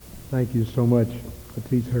Thank you so much,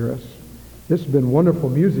 Latisse Harris. This has been wonderful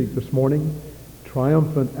music this morning.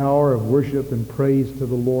 Triumphant hour of worship and praise to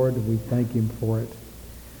the Lord, and we thank Him for it.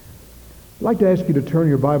 I'd like to ask you to turn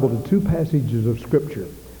your Bible to two passages of Scripture,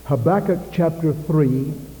 Habakkuk chapter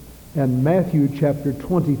 3 and Matthew chapter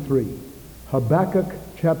 23. Habakkuk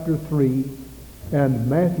chapter 3 and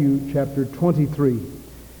Matthew chapter 23.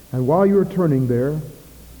 And while you're turning there,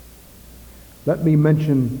 let me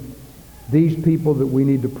mention these people that we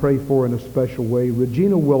need to pray for in a special way.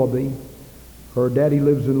 Regina Willoughby, her daddy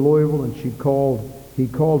lives in Louisville, and he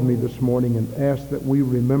called me this morning and asked that we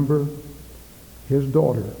remember his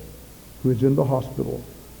daughter, who is in the hospital,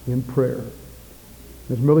 in prayer.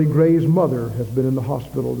 Ms. Millie Gray's mother has been in the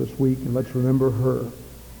hospital this week, and let's remember her.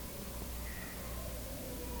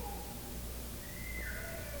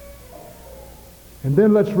 And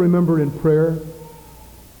then let's remember in prayer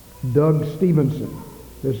Doug Stevenson.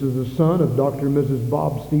 This is the son of Dr. and Mrs.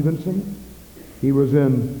 Bob Stevenson. He was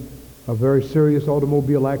in a very serious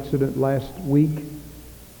automobile accident last week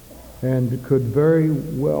and could very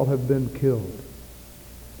well have been killed.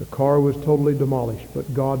 The car was totally demolished,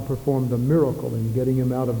 but God performed a miracle in getting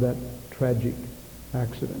him out of that tragic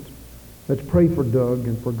accident. Let's pray for Doug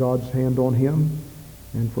and for God's hand on him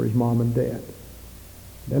and for his mom and dad.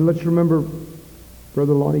 Then let's remember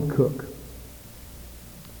Brother Lonnie Cook.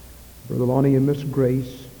 Brother Lonnie and Miss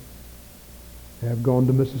Grace have gone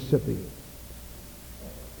to Mississippi.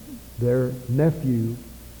 Their nephew,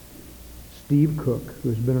 Steve Cook, who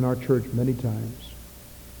has been in our church many times,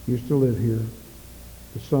 used to live here,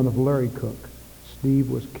 the son of Larry Cook. Steve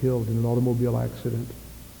was killed in an automobile accident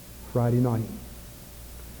Friday night.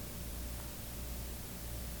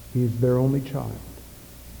 He's their only child.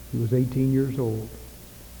 He was 18 years old,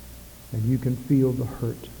 and you can feel the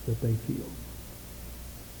hurt that they feel.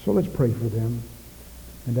 So let's pray for them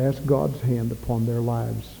and ask God's hand upon their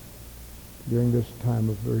lives during this time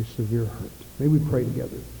of very severe hurt. May we pray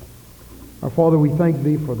together. Our Father, we thank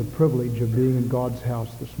Thee for the privilege of being in God's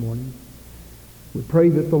house this morning. We pray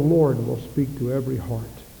that the Lord will speak to every heart.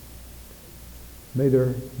 May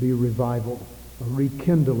there be revival, a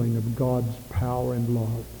rekindling of God's power and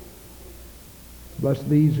love. Bless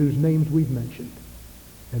these whose names we've mentioned,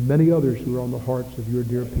 and many others who are on the hearts of your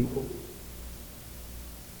dear people.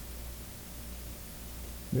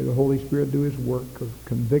 May the Holy Spirit do His work of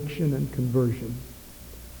conviction and conversion.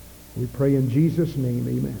 We pray in Jesus' name,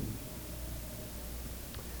 amen.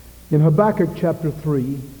 In Habakkuk chapter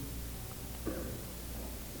 3,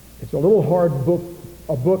 it's a little hard book,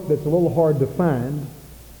 a book that's a little hard to find.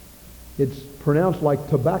 It's pronounced like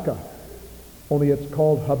tobacco, only it's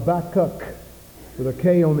called Habakkuk with a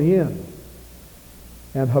K on the end.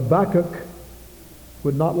 And Habakkuk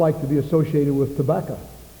would not like to be associated with tobacco.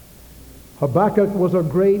 Habakkuk was a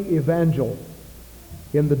great evangel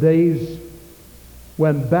in the days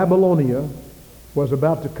when Babylonia was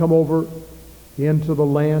about to come over into the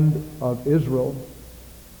land of Israel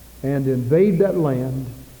and invade that land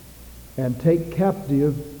and take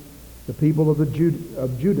captive the people of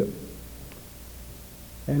Judah.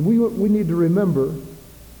 And we need to remember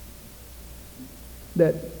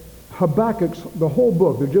that Habakkuk's, the whole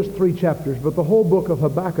book, there are just 3 chapters, but the whole book of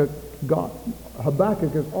Habakkuk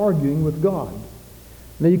is arguing with God.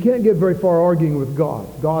 Now, you can't get very far arguing with God.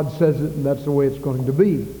 God says it, and that's the way it's going to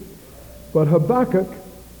be. But Habakkuk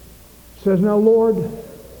says, now, Lord,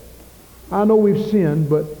 I know we've sinned,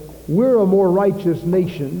 but we're a more righteous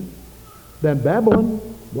nation than Babylon.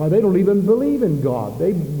 Why, they don't even believe in God.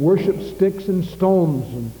 They worship sticks and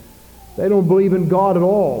stones, and they don't believe in God at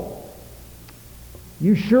all.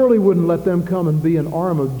 You surely wouldn't let them come and be an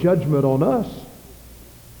arm of judgment on us.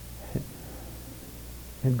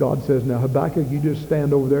 And God says, now, Habakkuk, you just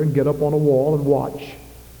stand over there and get up on a wall and watch.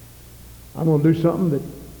 I'm going to do something that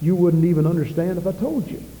you wouldn't even understand if I told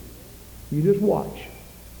you. You just watch.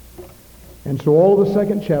 And so all of the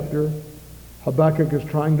second chapter, Habakkuk is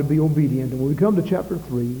trying to be obedient. And when we come to chapter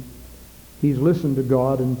 3, he's listened to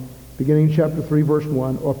God. And beginning chapter 3, verse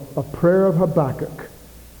 1, a prayer of Habakkuk,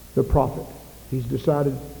 the prophet. He's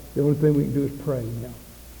decided the only thing we can do is pray now.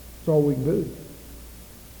 That's all we can do.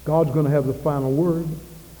 God's going to have the final word,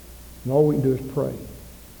 and all we can do is pray.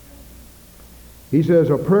 He says,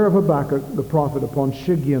 a prayer of Habakkuk, the prophet, upon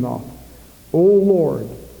Shigionoth. O Lord,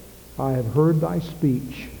 I have heard thy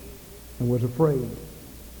speech and was afraid.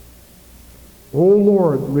 O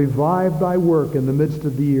Lord, revive thy work in the midst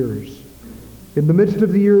of the years. In the midst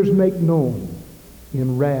of the years make known.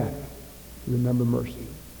 In wrath remember mercy.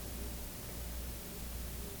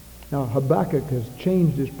 Now, Habakkuk has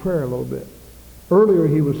changed his prayer a little bit. Earlier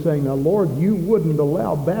he was saying, now, Lord, you wouldn't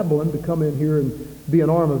allow Babylon to come in here and be an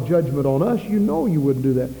arm of judgment on us. You know you wouldn't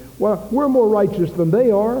do that. Well, we're more righteous than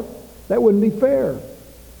they are. That wouldn't be fair.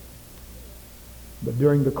 But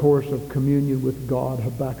during the course of communion with God,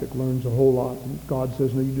 Habakkuk learns a whole lot. And God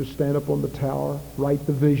says, no, you just stand up on the tower, write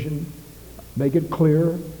the vision, make it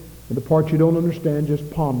clear, and the parts you don't understand,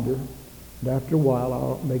 just ponder. And after a while,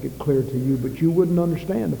 I'll make it clear to you. But you wouldn't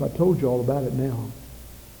understand if I told you all about it now.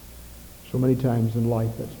 So many times in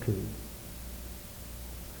life, that's true.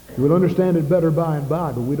 You will understand it better by and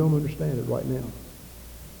by, but we don't understand it right now.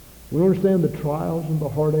 We don't understand the trials and the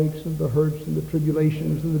heartaches and the hurts and the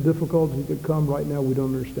tribulations and the difficulties that come right now. We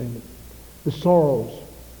don't understand it. The sorrows.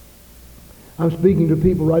 I'm speaking to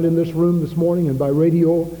people right in this room this morning and by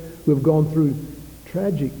radio who have gone through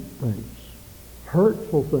tragic things,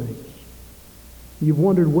 hurtful things. You've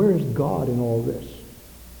wondered, where is God in all this?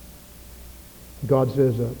 God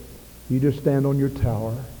says, you just stand on your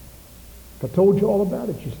tower. If I told you all about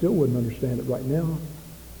it, you still wouldn't understand it right now.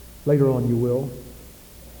 Later on you will.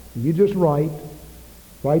 You just write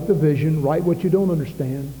the vision, write what you don't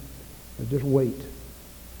understand, and just wait.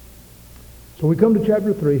 So we come to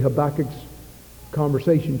chapter 3, Habakkuk's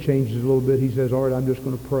conversation changes a little bit. He says, all right, I'm just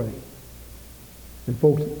going to pray. And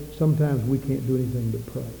folks, sometimes we can't do anything but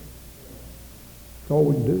pray. That's all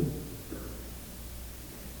we can do.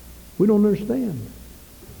 We don't understand.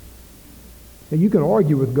 And you can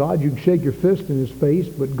argue with God, you can shake your fist in his face,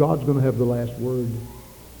 but God's going to have the last word.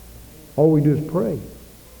 All we do is pray.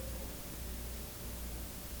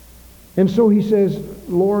 And so he says,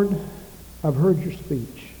 Lord, I've heard your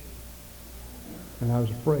speech, and I was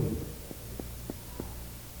afraid.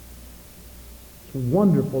 It's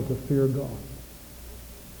wonderful to fear God.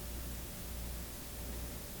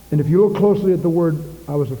 And if you look closely at the word,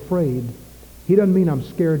 I was afraid, he doesn't mean I'm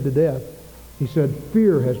scared to death. He said,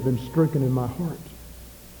 fear has been stricken in my heart.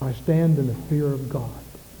 I stand in the fear of God.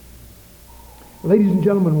 Ladies and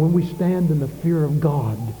gentlemen, when we stand in the fear of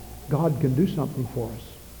God, God can do something for us.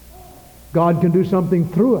 God can do something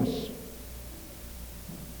through us.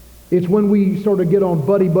 It's when we sort of get on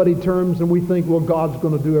buddy-buddy terms and we think, well, God's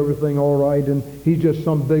going to do everything all right, and he's just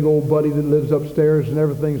some big old buddy that lives upstairs and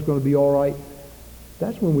everything's going to be all right.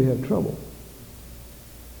 That's when we have trouble.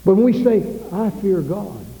 But when we say, I fear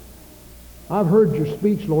God, I've heard your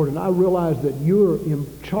speech, Lord, and I realize that you're in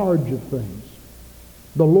charge of things.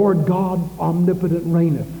 The Lord God omnipotent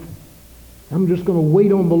reigneth. I'm just going to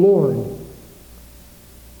wait on the Lord.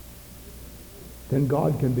 Then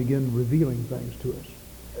God can begin revealing things to us.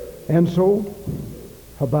 And so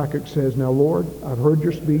Habakkuk says, now Lord, I've heard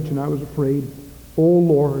your speech and I was afraid. O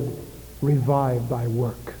Lord, revive thy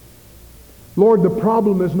work. Lord, the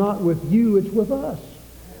problem is not with you, it's with us.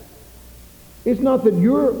 It's not that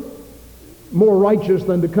you're more righteous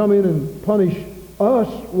than to come in and punish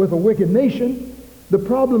us with a wicked nation. The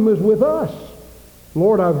problem is with us.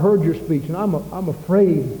 Lord, I've heard your speech and I'm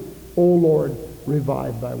afraid. O Lord,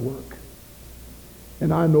 revive thy work.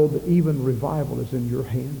 And I know that even revival is in your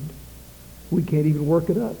hand. We can't even work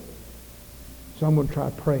it up. So I'm going to try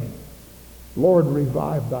praying. Lord,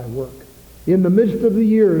 revive thy work. In the midst of the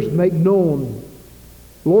years, make known.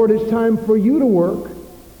 Lord, it's time for you to work.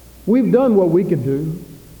 We've done what we can do.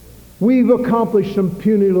 We've accomplished some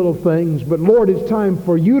puny little things, but Lord, it's time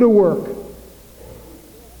for you to work.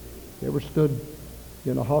 You ever stood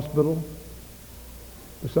in a hospital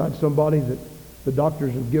beside somebody that the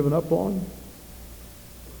doctors have given up on?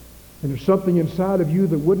 And there's something inside of you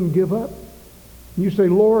that wouldn't give up. And you say,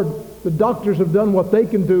 Lord, the doctors have done what they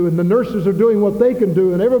can do, and the nurses are doing what they can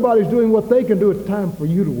do, and everybody's doing what they can do. It's time for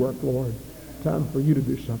you to work, Lord. Time for you to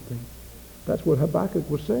do something. That's what Habakkuk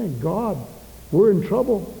was saying. God, we're in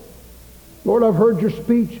trouble. Lord, I've heard your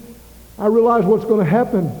speech. I realize what's going to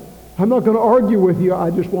happen. I'm not going to argue with you. I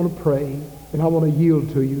just want to pray, and I want to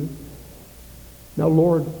yield to you. Now,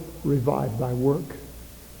 Lord, revive thy work.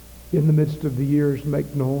 In the midst of the years,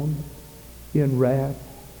 make known. In wrath,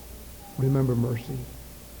 remember mercy.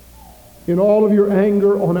 In all of your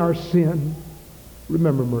anger on our sin,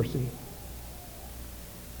 remember mercy.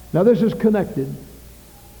 Now this is connected,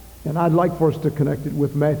 and I'd like for us to connect it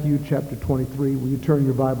with Matthew chapter 23. Will you turn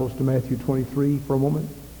your Bibles to Matthew 23 for a moment?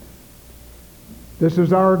 This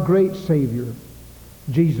is our great Savior,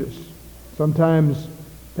 Jesus. Sometimes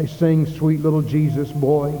they sing, sweet little Jesus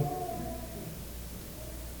boy.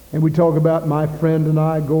 And we talk about my friend and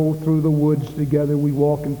I go through the woods together. We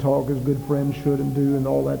walk and talk as good friends should and do, and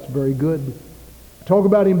all that's very good. Talk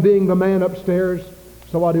about him being the man upstairs.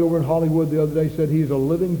 Somebody over in Hollywood the other day said he's a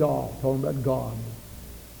living doll, talking about God.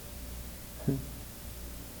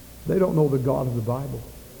 They don't know the God of the Bible.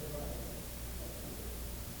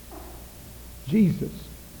 Jesus.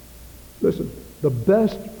 Listen, the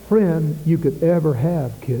best friend you could ever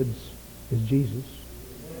have, kids, is Jesus.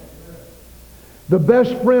 The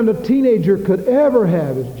best friend a teenager could ever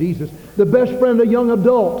have is Jesus. The best friend a young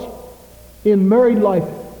adult in married life,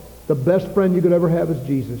 the best friend you could ever have is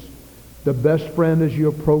Jesus. The best friend as you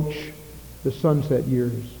approach the sunset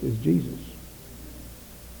years is Jesus.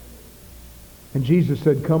 And Jesus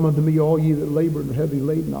said, "Come unto me, all ye that labor and are heavy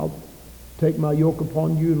laden. I'll take my yoke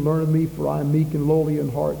upon you and learn of me, for I am meek and lowly in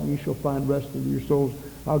heart, and ye shall find rest unto your souls.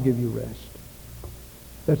 I'll give you rest."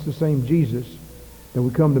 That's the same Jesus. Then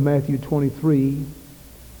we come to Matthew 23,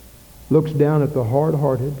 looks down at the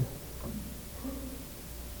hard-hearted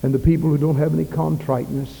and the people who don't have any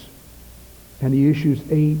contriteness, and he issues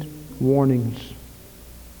 8 warnings.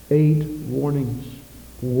 8 warnings.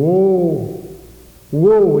 Woe!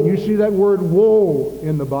 Woe! When you see that word woe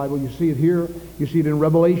in the Bible, you see it here, you see it in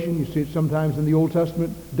Revelation, you see it sometimes in the Old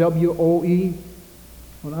Testament, W-O-E.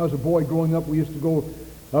 When I was a boy growing up, we used to go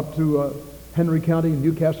up to Henry County in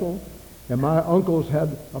Newcastle, and my uncles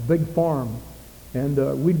had a big farm,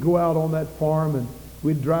 and we'd go out on that farm and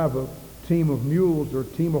we'd drive a team of mules or a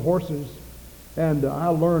team of horses, and I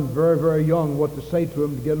learned very, very young what to say to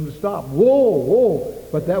them to get them to stop. Whoa, whoa!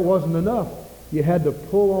 But that wasn't enough. You had to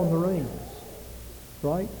pull on the reins,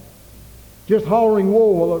 right? Just hollering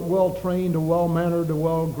whoa, well, a well-trained, a well-mannered, a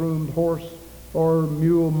well-groomed horse or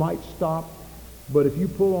mule might stop, but if you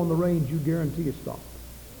pull on the reins, you guarantee it stops.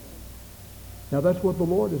 Now that's what the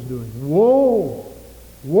Lord is doing. Woe!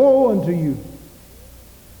 Woe unto you!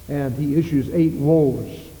 And he issues 8 woes.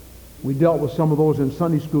 We dealt with some of those in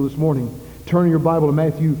Sunday school this morning. Turn your Bible to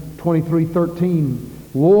Matthew 23:13.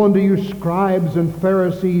 Woe unto you, scribes and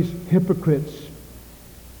Pharisees, hypocrites.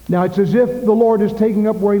 Now it's as if the Lord is taking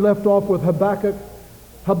up where he left off with Habakkuk.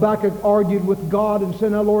 Habakkuk argued with God and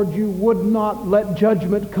said, "Now Lord, you would not let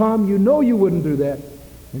judgment come. You know you wouldn't do that."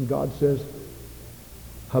 And God says,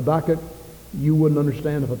 "Habakkuk, you wouldn't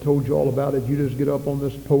understand if I told you all about it. You just get up on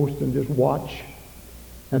this post and just watch."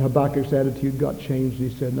 And Habakkuk's attitude got changed. He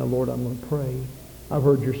said, "Now Lord, I'm going to pray. I've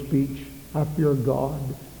heard your speech. I fear God.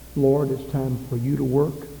 Lord, it's time for you to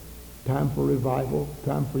work. Time for revival.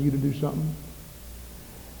 Time for you to do something."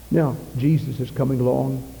 Now, Jesus is coming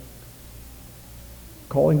along,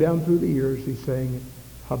 calling down through the years. He's saying,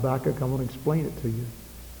 "Habakkuk, I'm going to explain it to you.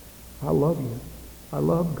 I love you. I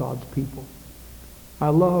love God's people. I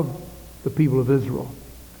love the people of Israel.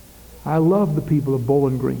 I love the people of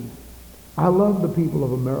Bowling Green. I love the people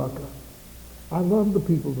of America. I love the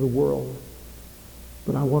people of the world.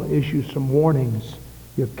 But I want to issue some warnings.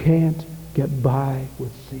 You can't get by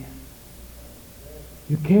with sin.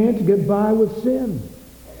 You can't get by with sin.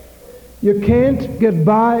 You can't get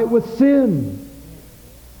by with sin.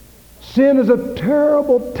 Sin is a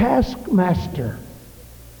terrible taskmaster.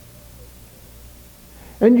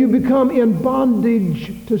 And you become in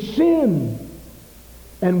bondage to sin.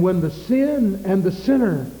 And when the sin and the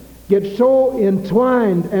sinner get so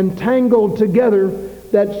entwined and tangled together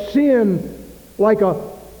that sin, like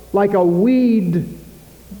a weed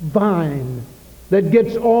vine that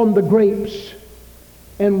gets on the grapes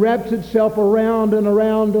and wraps itself around and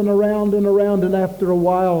around and around and around, and after a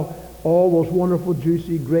while all those wonderful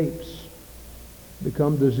juicy grapes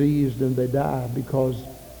become diseased and they die because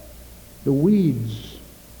the weed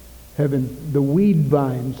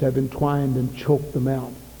vines have entwined and choked them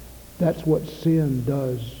out. That's what sin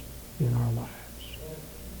does in our lives.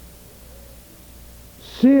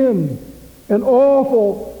 Sin, an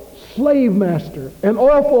awful slave master, an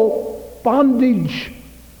awful bondage.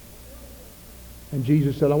 And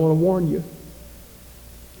Jesus said, I want to warn you.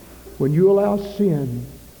 When you allow sin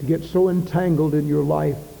to get so entangled in your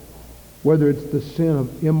life, whether it's the sin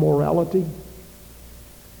of immorality,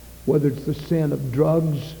 whether it's the sin of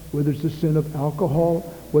drugs, whether it's the sin of alcohol,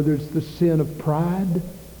 whether it's the sin of pride,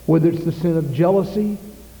 whether it's the sin of jealousy,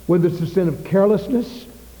 whether it's the sin of carelessness,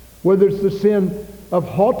 whether it's the sin of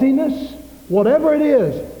haughtiness, whatever it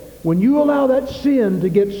is, when you allow that sin to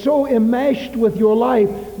get so enmeshed with your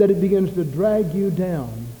life that it begins to drag you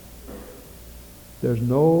down, there's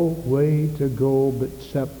no way to go but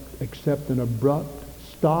except an abrupt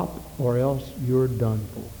stop, or else you're done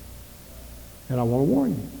for. And I want to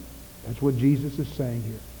warn you. That's what Jesus is saying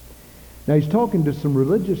here. Now he's talking to some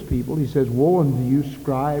religious people. He says, woe unto you,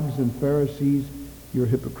 scribes and Pharisees, you're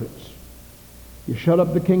hypocrites. You shut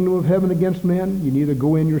up the kingdom of heaven against men. You neither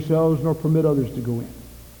go in yourselves nor permit others to go in.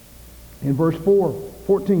 In verse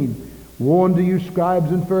 14, woe unto you,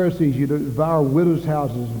 scribes and Pharisees, you devour widows'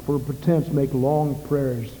 houses, and for pretense make long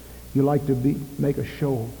prayers. You like to make a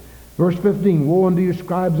show. Verse 15, woe unto you,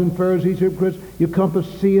 scribes and Pharisees, hypocrites, you compass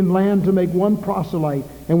sea and land to make one proselyte,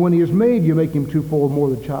 and when he is made, you make him twofold more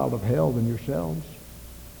the child of hell than yourselves.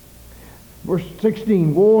 Verse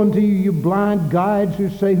 16, woe unto you, you blind guides who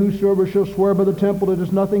say, whosoever shall swear by the temple, it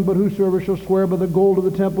is nothing, but whosoever shall swear by the gold of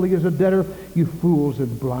the temple, he is a debtor. You fools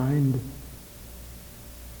and blind.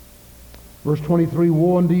 Verse 23,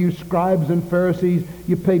 woe unto you, scribes and Pharisees,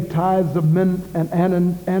 you pay tithes of mint and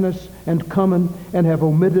anise and cumin, and have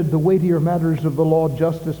omitted the weightier matters of the law,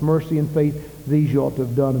 justice, mercy, and faith. These you ought to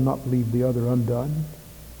have done, and not leave the other undone.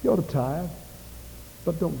 You ought to tithe,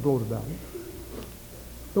 but don't gloat about it.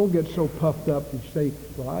 Don't get so puffed up that you say,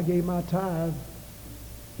 well, I gave my tithe,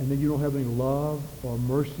 and then you don't have any love or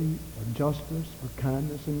mercy or justice or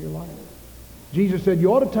kindness in your life. Jesus said,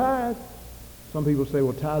 you ought to tithe. Some people say,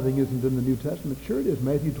 well, tithing isn't in the New Testament. Sure it is.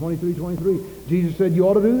 Matthew 23:23. Jesus said, you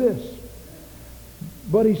ought to do this.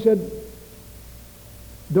 But he said,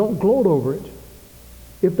 don't gloat over it.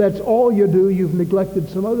 If that's all you do, you've neglected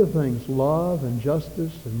some other things. Love and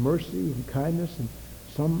justice and mercy and kindness. And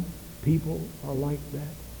some people are like that.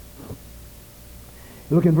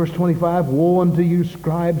 Look in verse 25. Woe unto you,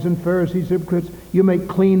 scribes and Pharisees, hypocrites! You make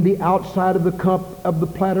clean the outside of the cup of the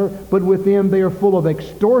platter, but within they are full of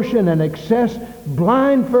extortion and excess.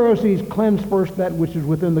 Blind Pharisees, cleanse first that which is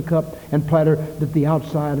within the cup and platter, that the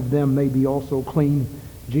outside of them may be also clean.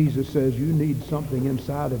 Jesus says you need something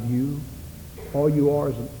inside of you. All you are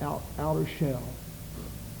is an outer shell.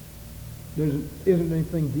 There isn't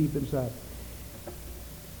anything deep inside.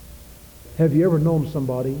 Have you ever known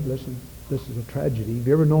somebody, listen, this is a tragedy. Have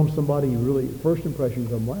you ever known somebody you really, first impression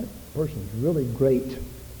of them, what? Person's really great.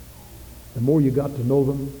 The more you got to know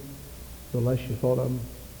them, the less you thought of them.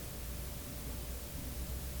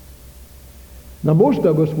 Now most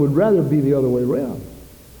of us would rather be the other way around.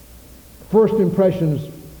 First impressions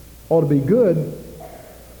ought to be good,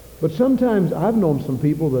 but sometimes I've known some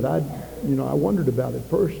people that I wondered about at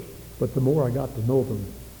first, but the more I got to know them,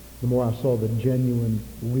 the more I saw the genuine,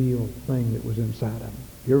 real thing that was inside of them.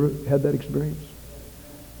 You ever had that experience?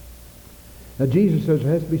 Now Jesus says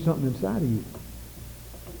there has to be something inside of you.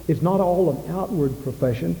 It's not all an outward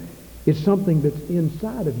profession. It's something that's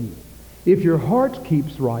inside of you. If your heart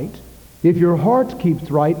keeps right,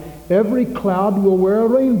 every cloud will wear a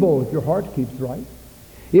rainbow if your heart keeps right.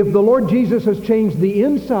 If the Lord Jesus has changed the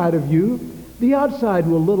inside of you, the outside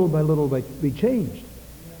will little by little be changed.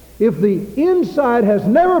 If the inside has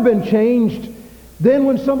never been changed, then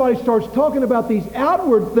when somebody starts talking about these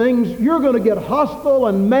outward things, you're going to get hostile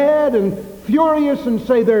and mad and furious and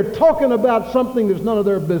say they're talking about something that's none of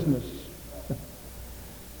their business.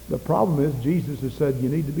 The problem is Jesus has said you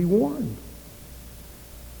need to be warned.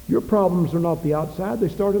 Your problems are not the outside, they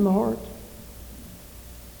start in the heart.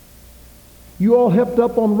 You all hepped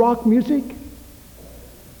up on rock music?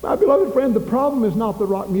 My beloved friend, the problem is not the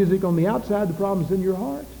rock music on the outside, the problem is in your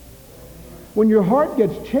heart. When your heart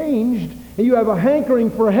gets changed and you have a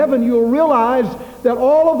hankering for heaven, you'll realize that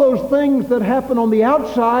all of those things that happen on the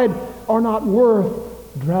outside are not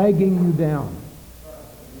worth dragging you down.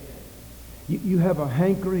 You have a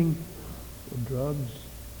hankering for drugs,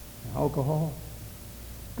 alcohol.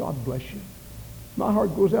 God bless you. My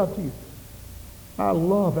heart goes out to you. I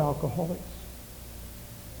love alcoholics.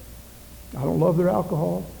 I don't love their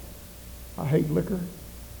alcohol. I hate liquor.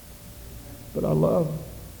 But I love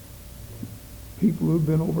people who've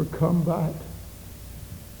been overcome by it.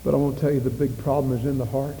 But I want to tell you the big problem is in the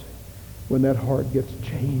heart. When that heart gets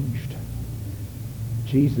changed,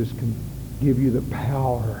 Jesus can give you the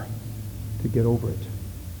power to get over it.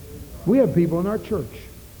 We have people in our church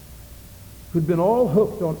who'd been all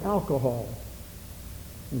hooked on alcohol,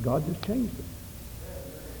 and God just changed them.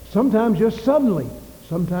 Sometimes just suddenly,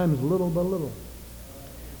 sometimes little by little.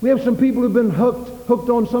 We have some people who've been hooked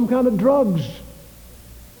on some kind of drugs,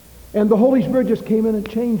 and the Holy Spirit just came in and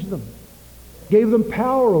changed them, gave them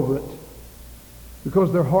power over it,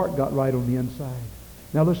 because their heart got right on the inside.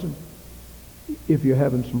 Now listen, if you're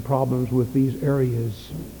having some problems with these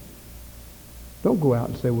areas, don't go out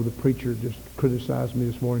and say, well, the preacher just criticized me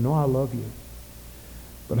this morning. No, I love you.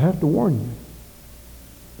 But I have to warn you,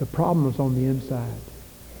 the problem is on the inside.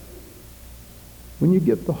 When you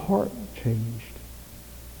get the heart changed,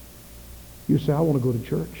 you say, I want to go to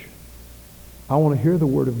church. I want to hear the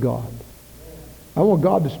Word of God. I want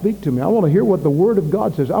God to speak to me. I want to hear what the Word of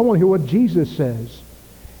God says. I want to hear what Jesus says.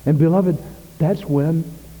 And beloved, that's when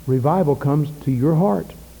revival comes to your heart.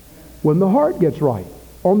 When the heart gets right,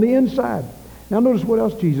 on the inside. Now notice what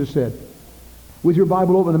else Jesus said. With your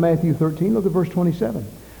Bible open to Matthew 13, look at verse 27.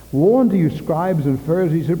 Woe unto you, scribes and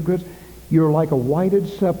Pharisees, hypocrites! You're like a whited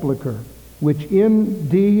sepulchre, which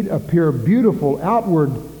indeed appear beautiful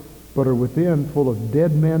outward, but are within full of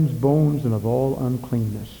dead men's bones and of all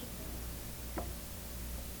uncleanness.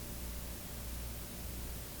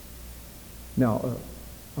 Now,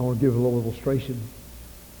 I want to give a little illustration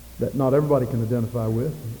that not everybody can identify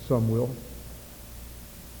with, some will.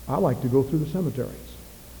 I like to go through the cemeteries.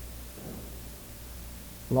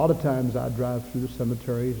 A lot of times I drive through the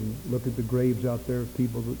cemeteries and look at the graves out there of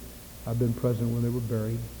people that I've been present when they were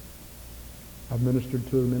buried. I've ministered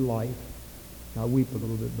to them in life. I weep a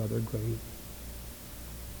little bit by their grave.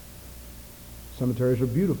 Cemeteries are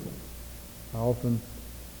beautiful. I often,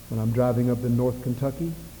 when I'm driving up in North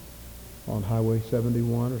Kentucky on Highway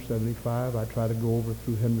 71 or 75, I try to go over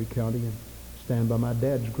through Henry County and stand by my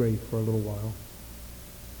dad's grave for a little while.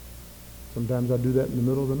 Sometimes I do that in the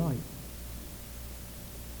middle of the night.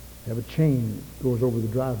 I have a chain that goes over the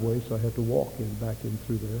driveway, so I have to walk back in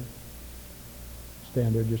through there.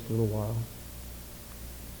 Stand there just a little while.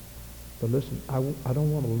 But listen, I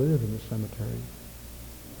don't want to live in the cemetery.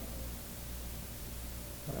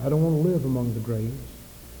 I don't want to live among the graves.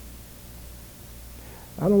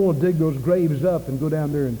 I don't want to dig those graves up and go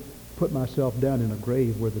down there and put myself down in a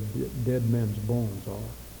grave where the dead men's bones are.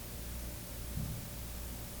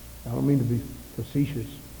 I don't mean to be facetious,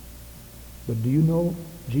 but do you know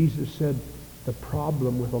Jesus said the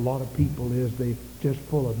problem with a lot of people is they're just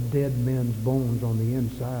full of dead men's bones on the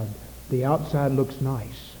inside. The outside looks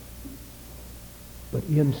nice, but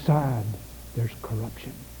inside there's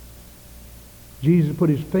corruption. Jesus put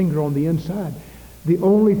his finger on the inside. The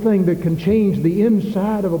only thing that can change the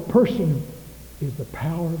inside of a person is the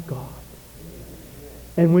power of God.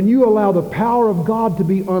 And when you allow the power of God to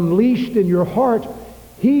be unleashed in your heart,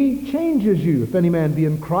 he changes you. If any man be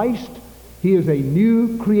in Christ, he is a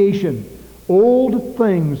new creation. Old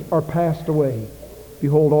things are passed away.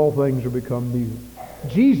 Behold, all things are become new.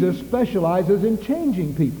 Jesus specializes in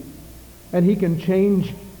changing people. And he can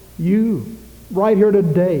change you right here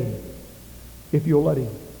today if you'll let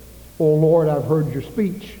him. Oh, Lord, I've heard your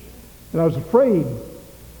speech, and I was afraid.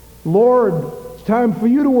 Lord, it's time for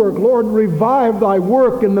you to work. Lord, revive thy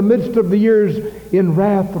work in the midst of the years. In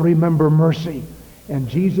wrath, remember mercy. And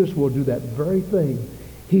Jesus will do that very thing.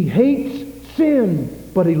 He hates sin,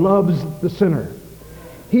 but he loves the sinner.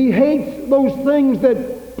 He hates those things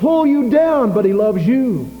that pull you down, but he loves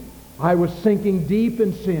you. I was sinking deep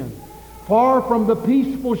in sin, far from the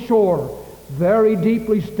peaceful shore, very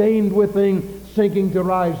deeply stained with things, sinking to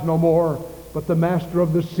rise no more. But the master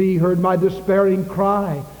of the sea heard my despairing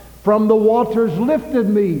cry. From the waters lifted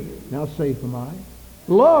me. Now safe am I.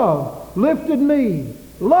 Love lifted me.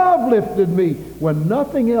 Love lifted me when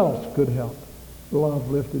nothing else could help. Love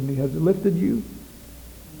lifted me. Has it lifted you?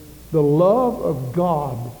 The love of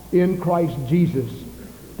God in Christ Jesus.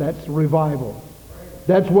 That's revival.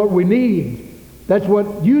 That's what we need. That's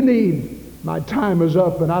what you need. My time is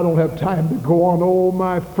up and I don't have time to go on. Oh,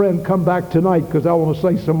 my friend, come back tonight because I want to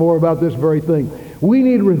say some more about this very thing. We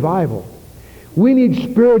need revival. We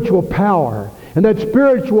need spiritual power. And that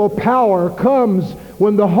spiritual power comes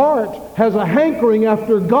when the heart has a hankering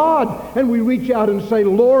after God and we reach out and say,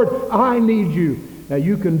 Lord, I need you. Now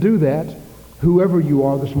you can do that, whoever you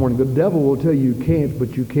are this morning. The devil will tell you you can't,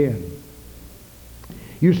 but you can.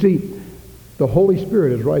 You see, the Holy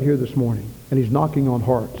Spirit is right here this morning and he's knocking on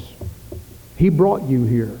hearts. He brought you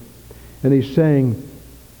here. And he's saying,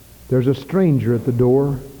 there's a stranger at the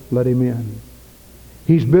door. Let him in.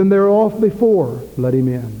 He's been there off before. Let him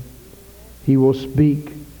in. He will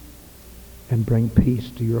speak and bring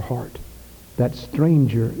peace to your heart. That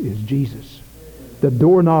stranger is Jesus. The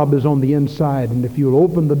doorknob is on the inside. And if you'll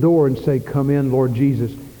open the door and say, come in, Lord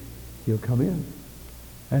Jesus, he'll come in.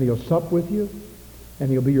 And he'll sup with you.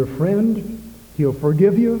 And he'll be your friend. He'll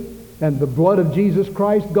forgive you. And the blood of Jesus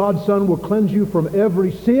Christ, God's Son, will cleanse you from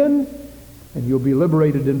every sin, and you'll be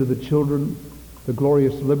liberated into the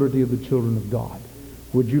glorious liberty of the children of God.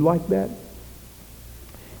 Would you like that?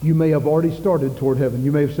 You may have already started toward heaven.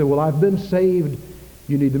 You may have said, well, I've been saved.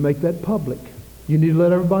 You need to make that public. You need to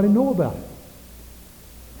let everybody know about it.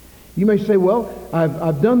 You may say, well,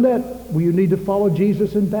 I've done that. Well, you need to follow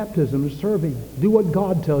Jesus in baptism and serve him. Do what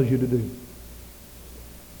God tells you to do.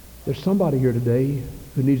 There's somebody here today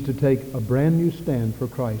who needs to take a brand new stand for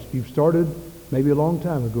Christ. You've started maybe a long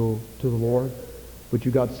time ago to the Lord, but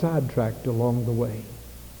you got sidetracked along the way.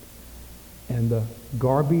 And the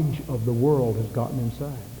garbage of the world has gotten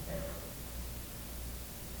inside.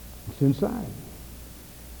 It's inside.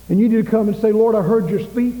 And you need to come and say, Lord, I heard your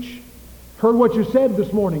speech, heard what you said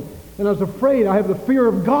this morning, and I was afraid. I have the fear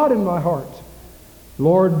of God in my heart.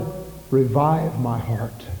 Lord, revive my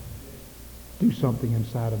heart. Do something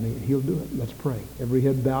inside of me, and he'll do it. Let's pray. Every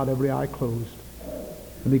head bowed, every eye closed.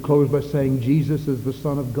 Let me close by saying Jesus is the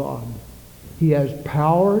Son of God. He has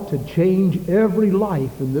power to change every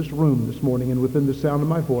life in this room this morning and within the sound of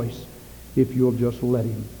my voice if you'll just let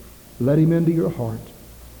him. Let him into your heart.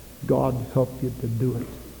 God help you to do it.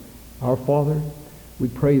 Our Father, we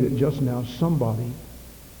pray that just now somebody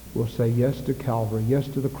will say yes to Calvary, yes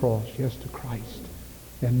to the cross, yes to Christ,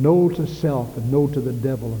 and no to self, and no to the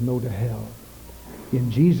devil, and no to hell.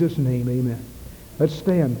 In Jesus' name, amen. Let's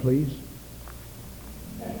stand, please.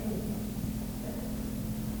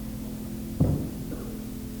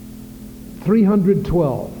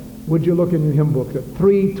 $312. Would you look in your hymn book at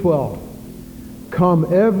 312?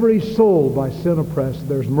 Come every soul by sin oppressed,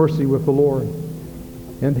 there's mercy with the Lord,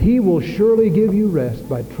 and He will surely give you rest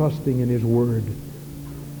by trusting in His Word.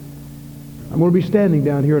 I'm going to be standing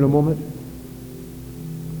down here in a moment.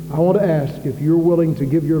 I want to ask if you're willing to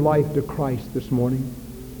give your life to Christ this morning.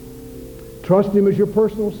 Trust Him as your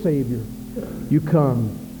personal Savior. You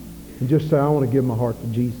come and just say, I want to give my heart to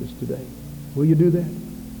Jesus today. Will you do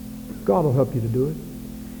that? God will help you to do it.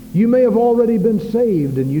 You may have already been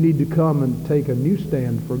saved and you need to come and take a new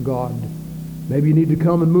stand for God. Maybe you need to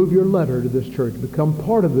come and move your letter to this church, become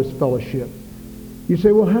part of this fellowship. You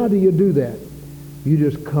say, well, how do you do that? You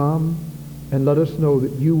just come and let us know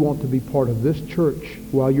that you want to be part of this church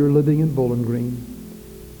while you're living in Bowling Green.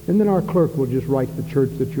 And then our clerk will just write the church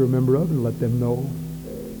that you're a member of and let them know.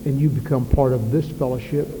 And you become part of this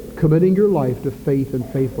fellowship, committing your life to faith and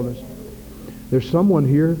faithfulness. There's someone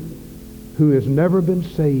here who has never been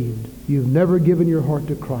saved. You've never given your heart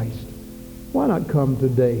to Christ. Why not come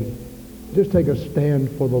today? Just take a stand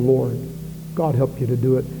for the Lord. God help you to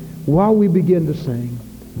do it. While we begin to sing,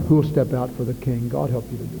 who will step out for the King? God help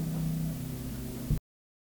you to do it.